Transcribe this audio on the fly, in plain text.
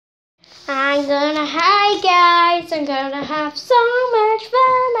Hi guys, I'm gonna have so much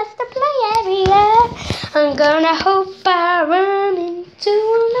fun at the play area. I'm gonna hope I run into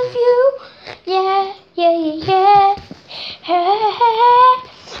one of you. Yeah.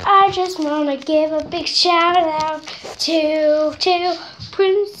 I just wanna give a big shout out to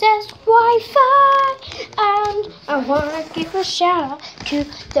Princess Wi-Fi, and I wanna give a shout out to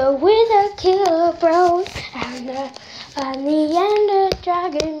the Wither Killer Bros and the Ender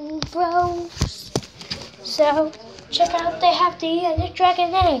Dragon Bros. So check out, they have the Ender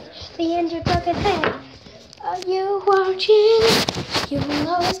Dragon egg, the Ender Dragon egg. Are you watching? You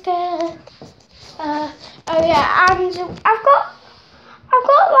know it's good. Oh yeah, and I've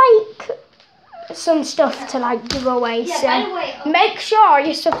got like some stuff to like give away. Yeah, so by the way, make sure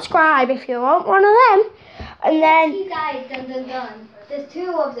you subscribe if you want one of them. And then you guys, dun. There's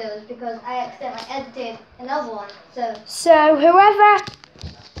two of those because I accidentally edited another one. So whoever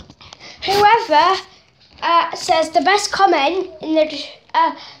says the best comment in the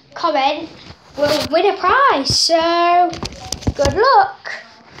comment will win a prize. So good luck.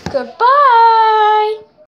 Goodbye.